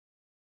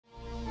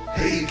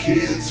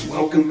kids,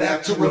 welcome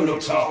back to Roto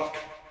Talk.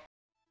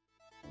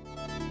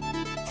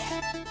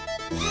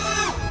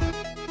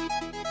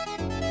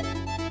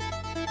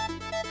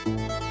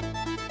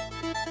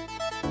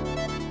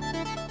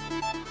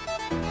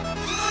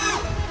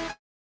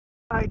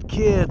 Alright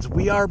kids,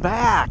 we are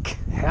back.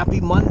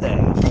 Happy Monday.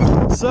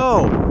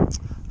 So,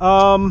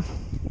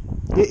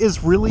 it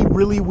is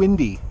really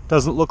windy.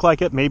 Doesn't look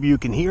like it. Maybe you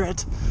can hear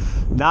it.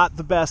 Not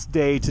the best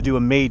day to do a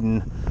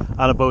maiden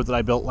on a boat that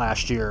I built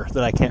last year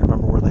that I can't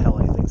remember where the hell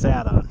anything's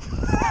at on.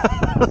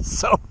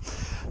 So,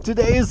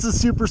 today is the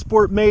Super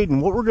Sport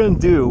Maiden. What we're going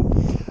to do,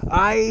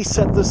 I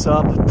set this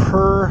up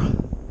per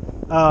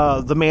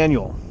the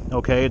manual.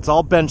 Okay, it's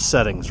all bench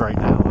settings right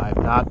now.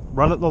 I've not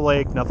run it in the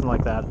lake, nothing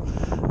like that.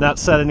 Not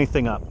set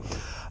anything up.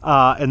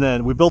 And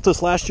then we built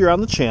this last year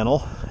on the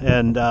channel,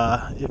 and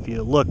if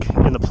you look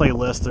in the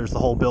playlist, there's the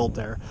whole build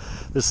there.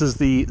 This is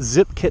the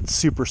ZippKits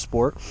Super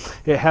Sport.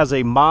 It has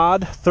a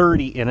mod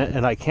 30 in it,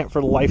 and I can't for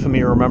the life of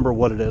me remember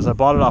what it is. I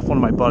bought it off one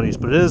of my buddies,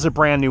 but it is a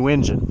brand new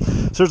engine.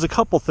 So there's a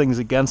couple things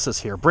against us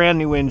here. Brand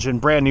new engine,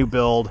 brand new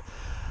build.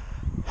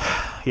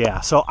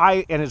 Yeah, so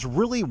and it's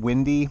really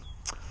windy.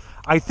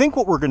 I think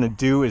what we're going to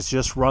do is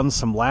just run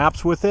some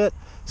laps with it,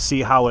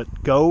 see how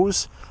it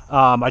goes.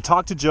 I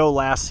talked to Joe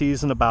last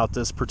season about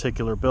this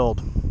particular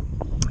build,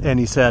 and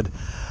he said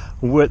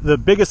what the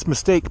biggest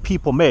mistake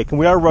people make, and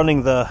we are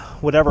running the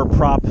whatever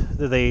prop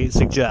that they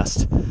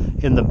suggest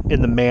in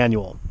the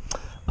manual.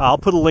 I'll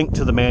put a link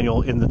to the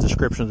manual in the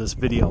description of this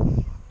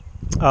video.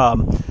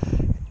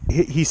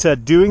 He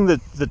said doing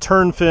the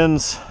turn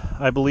fins,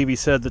 I believe he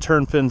said the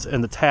turn fins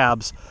and the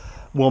tabs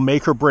will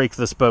make or break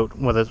this boat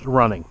when it's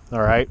running.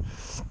 All right,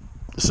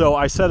 so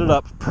I set it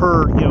up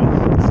per,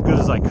 as good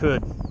as I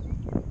could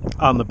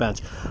on the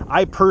bench.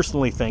 I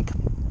personally think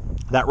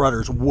that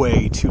rudder's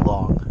way too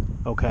long.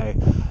 Okay,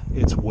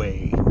 it's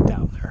way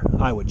down there.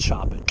 I would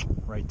chop it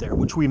right there,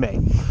 which we may.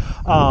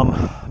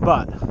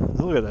 But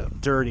look at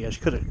it, dirty. I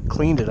could have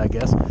cleaned it, I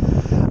guess.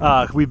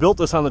 We built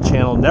this on the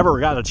channel, never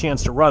got a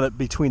chance to run it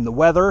between the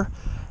weather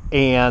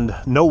and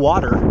no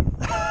water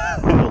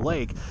in the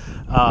lake.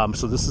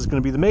 So this is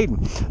going to be the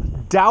maiden.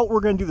 Doubt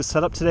we're going to do the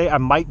setup today. I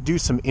might do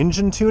some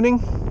engine tuning.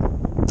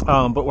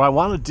 But what I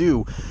want to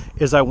do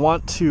is I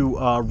want to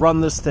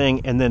run this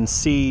thing and then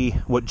see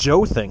what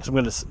Joe thinks. I'm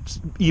going to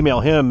email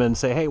him and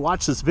say, hey,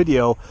 watch this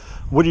video.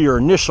 What are your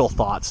initial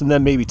thoughts? And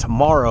then maybe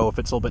tomorrow, if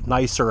it's a little bit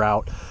nicer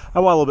out,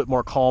 I want a little bit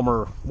more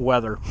calmer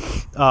weather.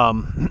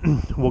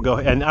 We'll go,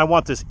 and I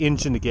want this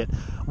engine to get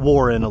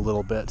wore in a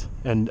little bit,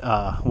 and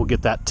we'll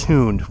get that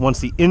tuned. Once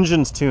the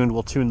engine's tuned,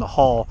 we'll tune the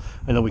hull,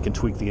 and then we can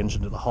tweak the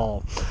engine to the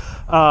hull.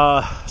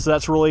 So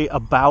that's really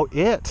about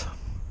it.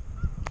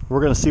 We're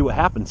going to see what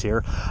happens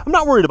here. I'm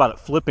not worried about it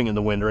flipping in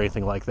the wind or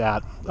anything like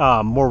that.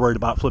 More worried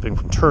about flipping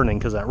from turning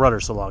because that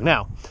rudder's so long.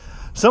 Now,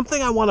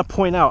 something I want to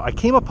point out. I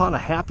came upon a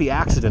happy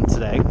accident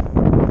today.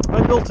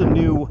 I built a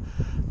new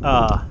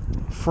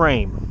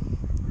frame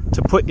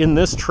to put in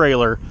this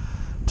trailer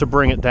to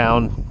bring it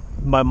down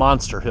my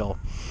monster hill.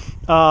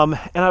 And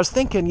I was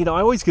thinking,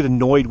 I always get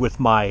annoyed with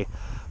my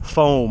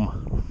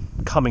foam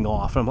coming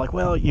off. And I'm like,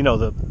 well,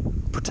 the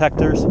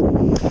protectors.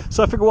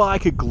 So I figured, well, I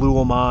could glue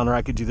them on, or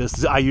I could do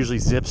this. I usually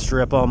zip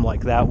strip them,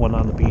 like that one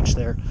on the beach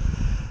there.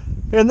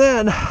 And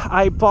then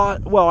I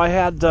bought, I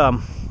had, that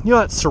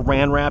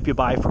saran wrap you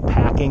buy for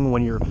packing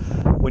when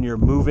you're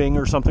moving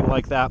or something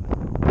like that.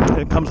 And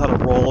it comes out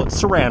of roll. It's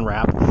saran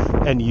wrap,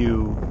 and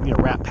you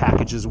wrap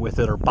packages with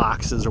it or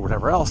boxes or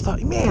whatever else.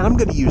 Thought, man, I'm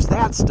going to use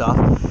that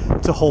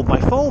stuff to hold my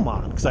foam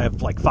on because I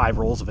have like 5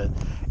 rolls of it.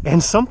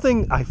 And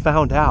something I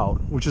found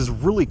out, which is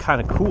really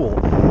kind of cool,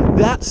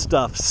 that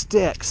stuff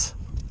sticks.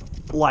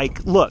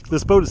 Like, look,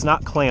 this boat is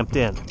not clamped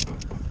in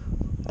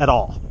at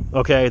all.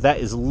 Okay, that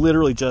is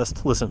literally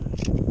just, listen,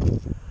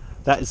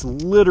 that is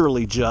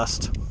literally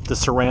just the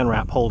saran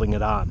wrap holding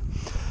it on.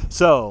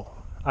 So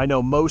I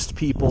know most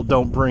people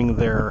don't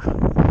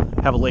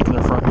have a lake in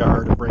their front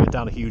yard and bring it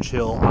down a huge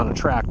hill on a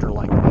tractor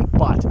like me.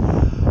 But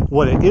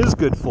what it is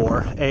good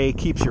for, A,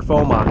 keeps your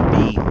foam on,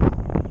 B,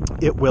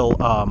 it will,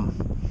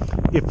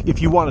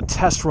 if you want to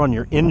test run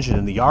your engine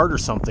in the yard or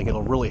something,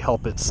 it'll really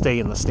help it stay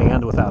in the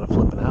stand without it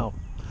flipping out.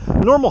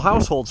 Normal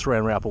household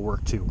saran wrap will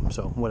work too,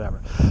 so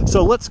whatever.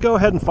 So let's go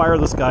ahead and fire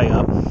this guy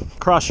up.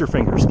 Cross your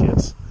fingers,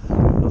 kids.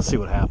 Let's see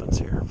what happens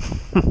here.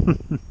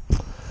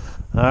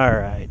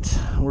 Alright,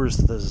 where's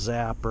the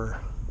zapper?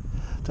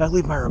 Did I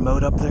leave my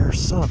remote up there?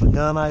 Son of a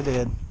gun, I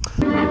did.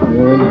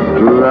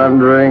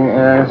 Blundering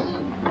ass.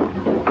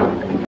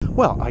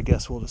 Well, I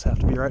guess we'll just have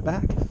to be right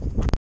back.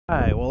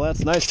 Alright, well that's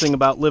the nice thing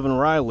about living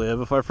where I live.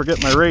 If I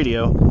forget my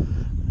radio,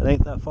 it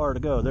ain't that far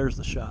to go. There's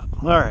the shop.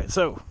 Alright,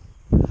 so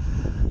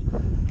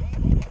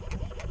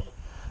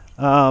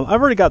I've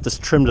already got this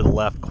trimmed to the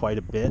left quite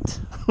a bit.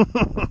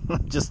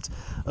 Just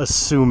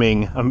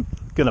assuming I'm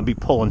going to be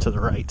pulling to the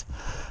right.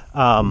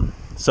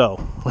 So,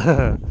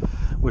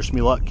 wish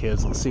me luck,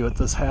 kids. Let's see what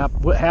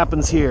what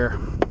happens here.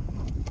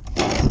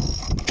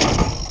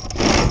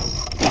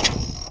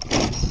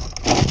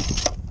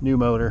 New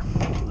motor,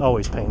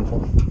 always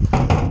painful,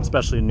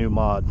 especially a new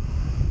mod.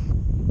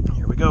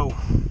 Here we go.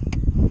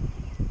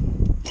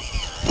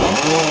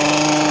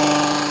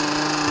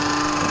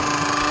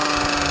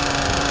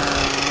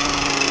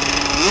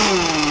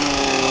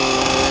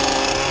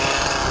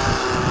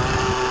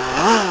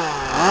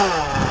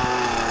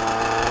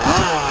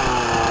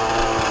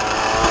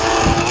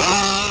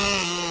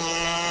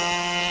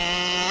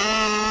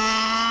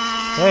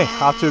 Hey,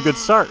 off to a good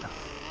start.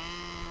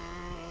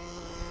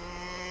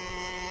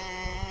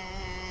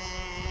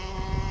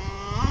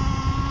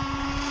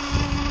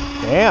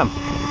 Damn.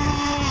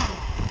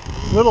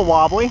 A little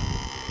wobbly.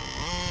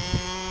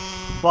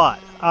 But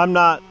I'm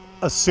not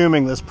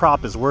assuming this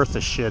prop is worth the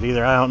shit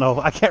either. I don't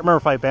know. I can't remember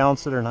if I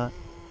balanced it or not.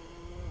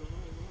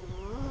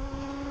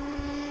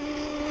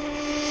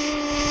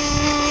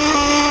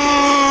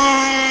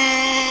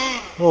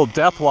 A little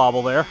death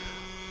wobble there.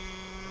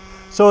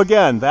 So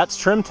again, that's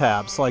trim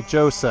tabs, like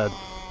Joe said.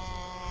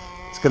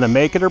 It's gonna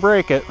make it or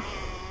break it.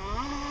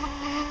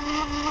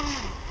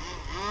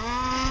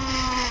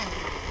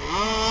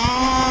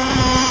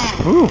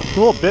 Ooh,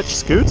 little bitch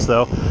scoots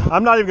though.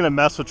 I'm not even gonna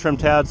mess with trim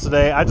tabs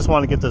today. I just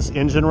want to get this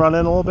engine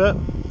running a little bit.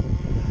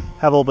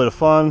 Have a little bit of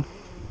fun.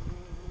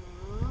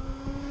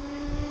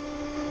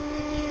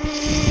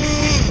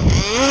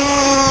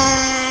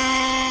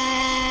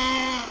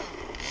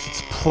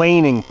 It's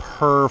planing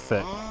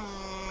perfect.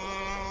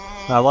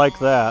 I like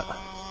that.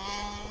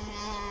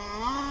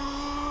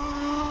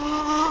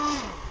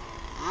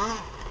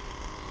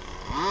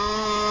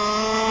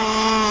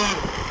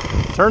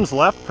 Turns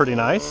left pretty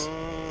nice.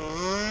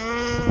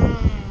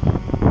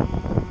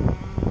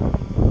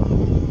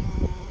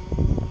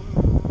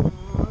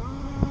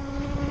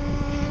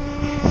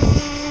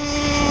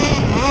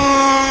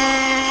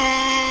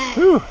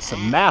 Whew, it's a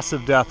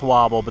massive death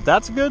wobble, but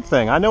that's a good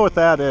thing. I know what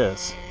that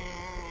is.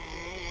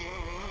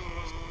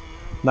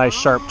 Nice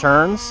sharp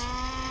turns.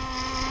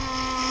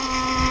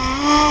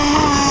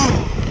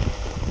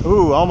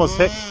 Ooh, almost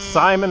hit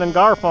Simon and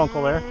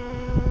Garfunkel there.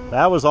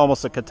 That was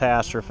almost a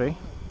catastrophe.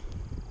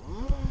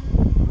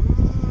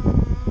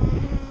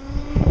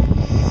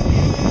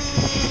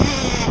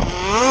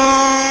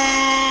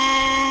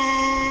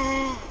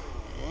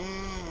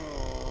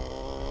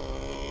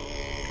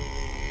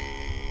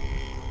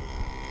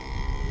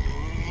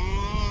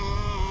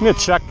 I'm gonna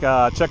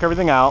check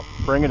everything out,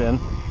 bring it in.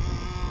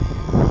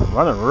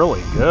 Running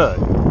really good.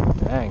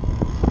 Dang.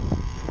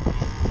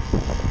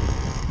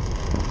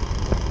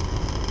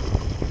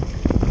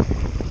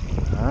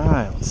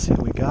 Alright, let's see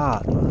what we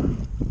got.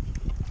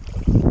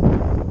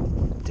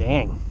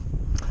 Dang.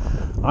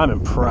 I'm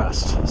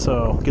impressed.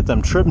 So get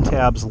them trim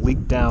tabs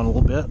leaked down a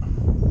little bit.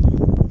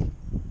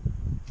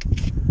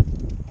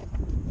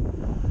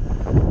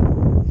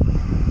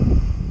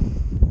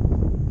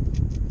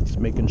 Just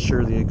making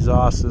sure the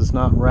exhaust is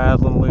not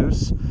rattling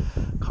loose.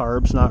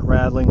 Carb's not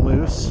rattling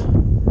loose.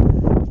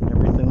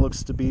 Everything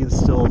looks to be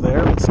still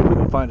there. Let's see if we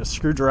can find a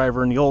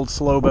screwdriver in the old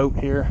slow boat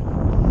here.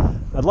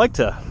 I'd like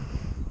to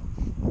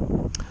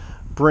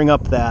bring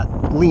up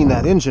lean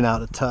that engine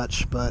out a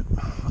touch, but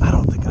I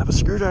don't think I have a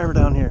screwdriver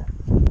down here.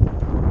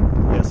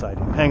 Yes, I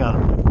do. Hang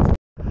on.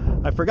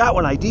 I forgot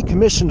when I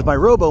decommissioned my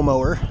robo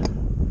mower,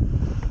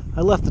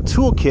 I left the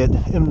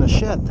toolkit in the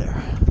shed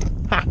there.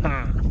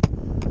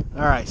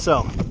 Alright,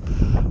 so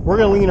we're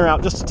going to lean her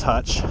out just a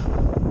touch.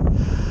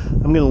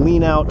 I'm going to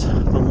lean out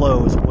the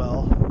low as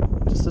well.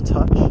 Just a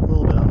touch, a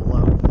little bit on the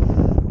low.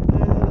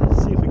 And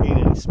let's see if we gain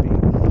any speed.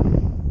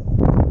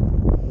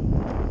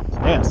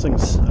 Man, this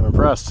thing's, I'm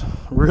impressed.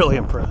 Really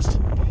impressed.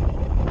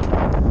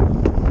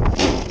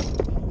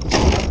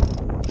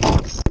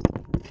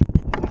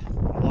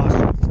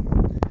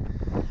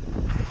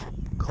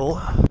 Cold.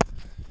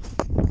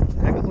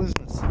 Heck of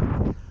looseness.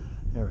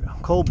 There we go.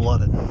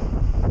 Cold-blooded.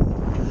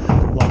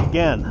 Like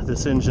again,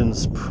 this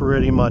engine's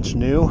pretty much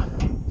new.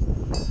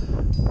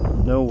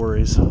 No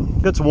worries.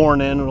 Gets worn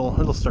in,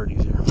 it'll start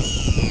easier.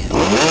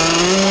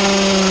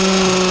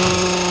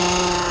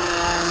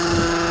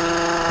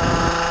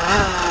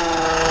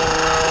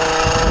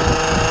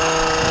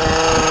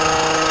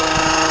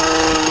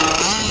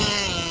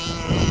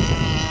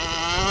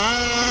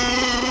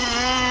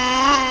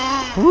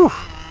 Whew.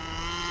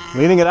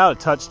 Leaning it out a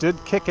touch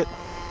did kick it.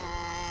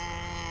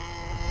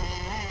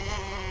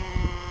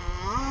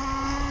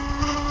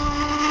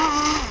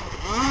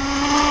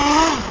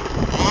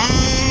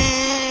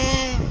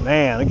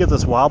 Man, to get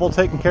this wobble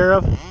taken care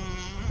of,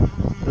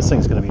 this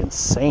thing's going to be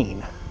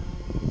insane.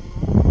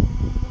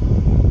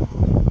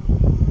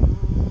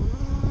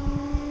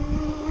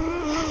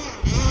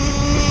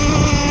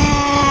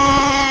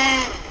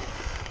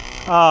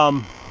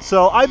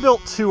 So I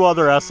built 2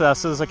 other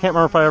SS's. I can't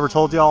remember if I ever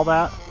told you all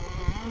that.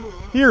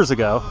 Years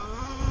ago.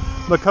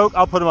 The Coke,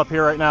 I'll put them up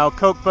here right now.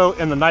 Coke boat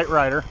and the Knight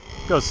Rider.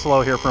 Goes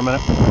slow here for a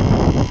minute.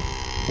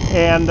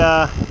 And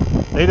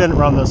they didn't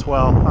run this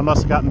well. I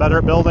must have gotten better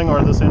at building,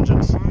 or this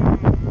engine's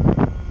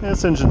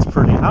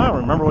pretty. I don't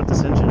remember what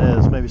this engine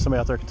is. Maybe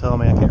somebody out there can tell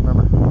me. I can't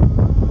remember.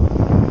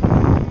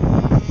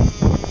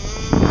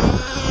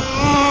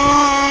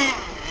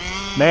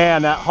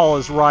 Man, that hull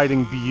is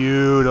riding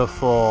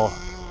beautiful.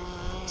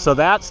 So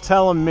that's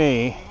telling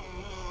me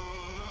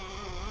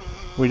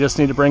we just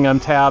need to bring them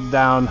tab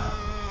down,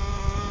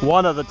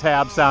 one of the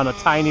tabs down a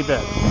tiny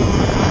bit.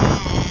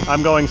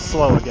 I'm going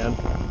slow again.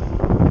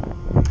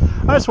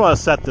 I just want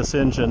to set this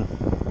engine.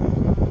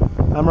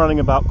 I'm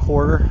running about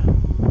quarter.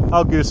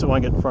 I'll goose it when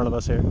I get in front of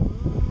us here.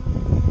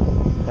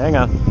 Hang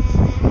on.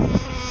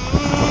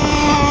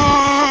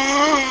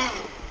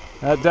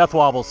 That death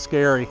wobble's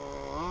scary.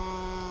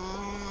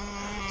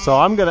 So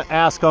I'm gonna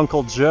ask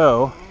Uncle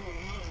Joe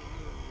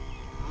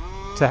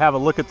to have a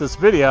look at this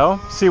video,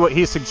 see what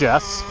he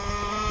suggests.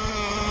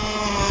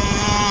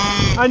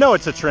 I know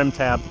it's a trim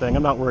tab thing,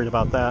 I'm not worried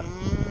about that.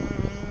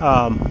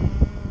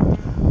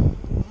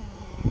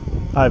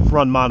 I've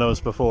run monos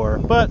before,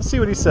 but see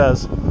what he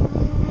says.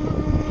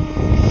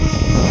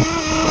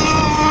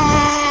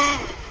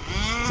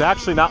 It's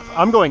actually not,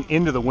 I'm going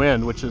into the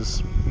wind, which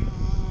is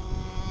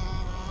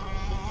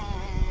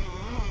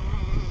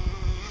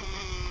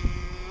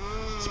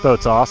this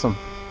boat's awesome.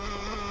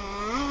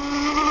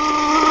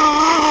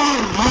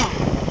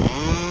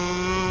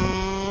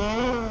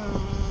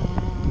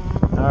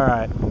 All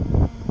right.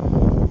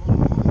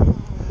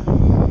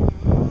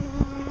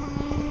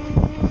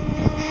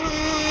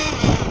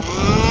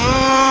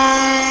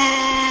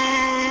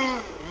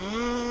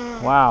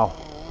 Wow.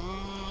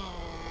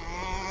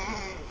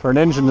 For an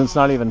engine that's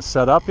not even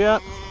set up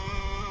yet.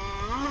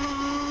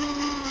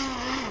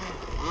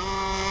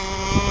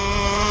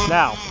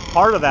 Now,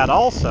 part of that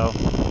also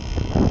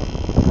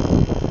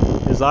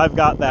is I've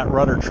got that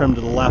rudder trimmed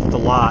to the left a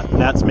lot, and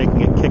that's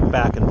making it kick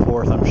back and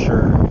forth, I'm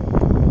sure.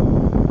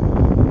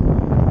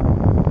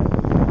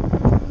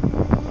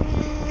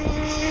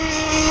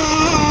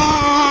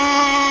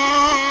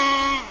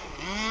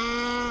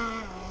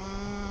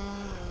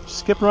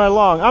 Skipping right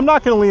along. I'm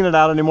not going to lean it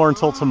out anymore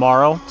until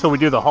tomorrow, till we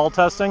do the hull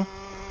testing.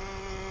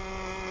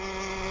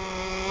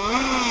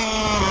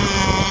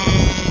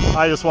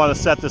 I just want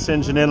to set this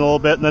engine in a little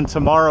bit, and then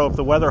tomorrow, if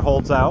the weather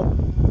holds out,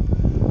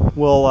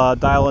 we'll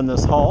dial in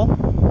this hull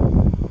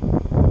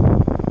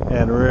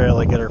and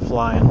really get her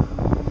flying.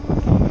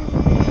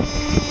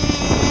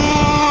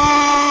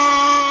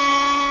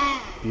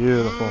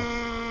 Beautiful.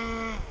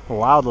 A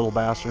loud little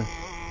bastard.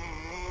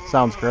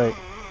 Sounds great.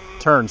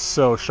 Turns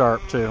so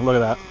sharp too. Look at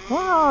that.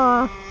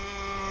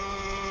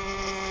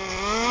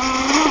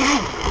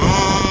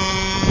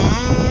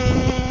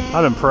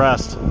 I'm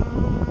impressed.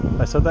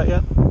 I said that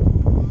yet?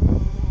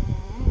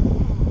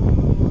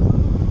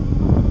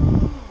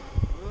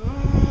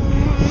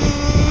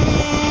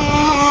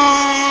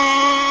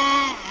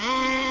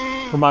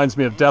 Reminds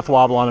me of death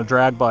wobble on a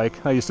drag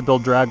bike. I used to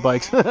build drag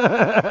bikes.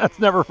 That's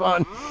never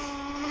fun.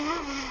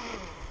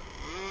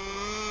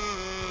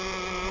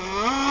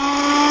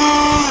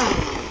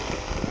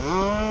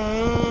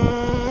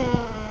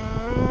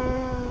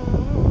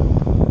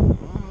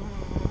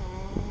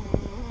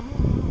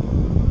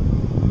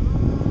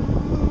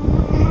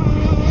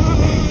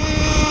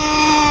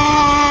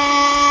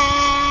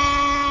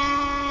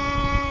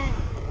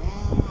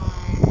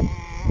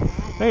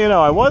 Hey, you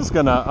know, I was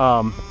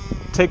gonna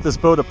take this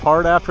boat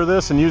apart after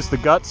this and use the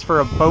guts for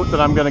a boat that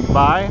I'm going to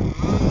buy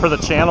for the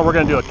channel. We're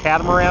going to do a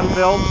catamaran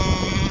build.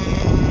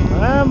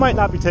 I might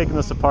not be taking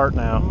this apart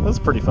now. This is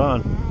pretty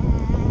fun.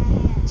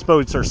 These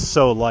boats are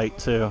so light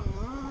too.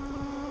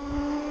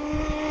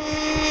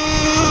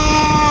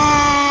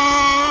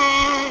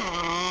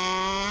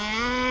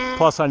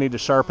 Plus I need to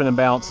sharpen and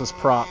balance this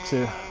prop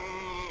too.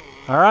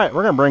 Alright,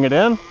 we're going to bring it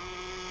in.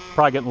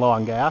 Probably getting low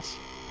on gas.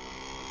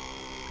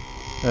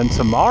 And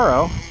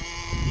tomorrow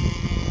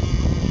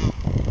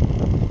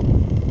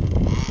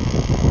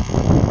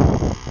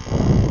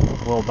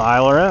we'll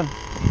dial her in.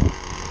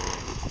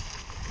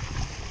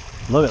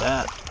 Look at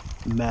that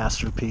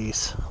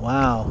masterpiece.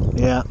 Wow.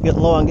 Yeah, getting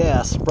low on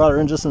gas. Brought her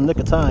in just in the nick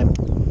of time.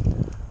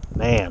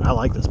 Man, I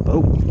like this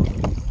boat.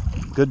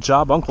 Good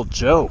job, Uncle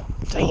Joe.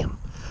 Damn.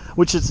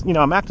 Which is, you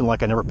know, I'm acting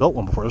like I never built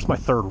one before. This is my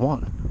third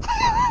one.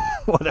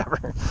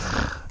 Whatever.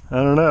 I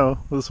don't know.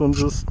 This one's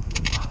just,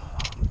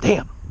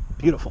 damn,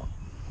 beautiful.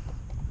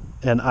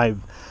 And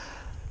I'm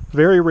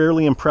very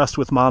rarely impressed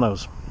with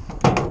monos.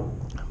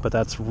 But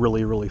that's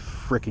really, really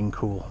freaking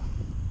cool.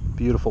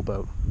 Beautiful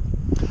boat.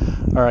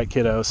 All right,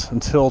 kiddos,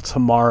 until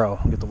tomorrow.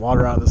 I'll get the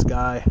water out of this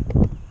guy.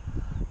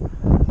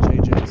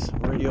 JJ's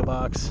radio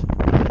box.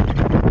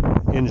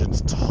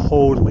 Engine's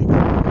totally good.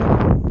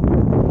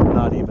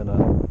 Not even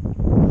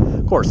a...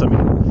 Of course, I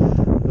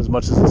mean, as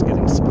much as it's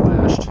getting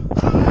splashed.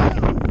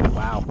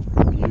 Wow,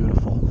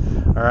 beautiful.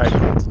 All right,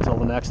 kids, until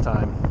the next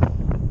time.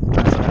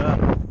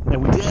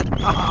 And we did!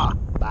 Haha!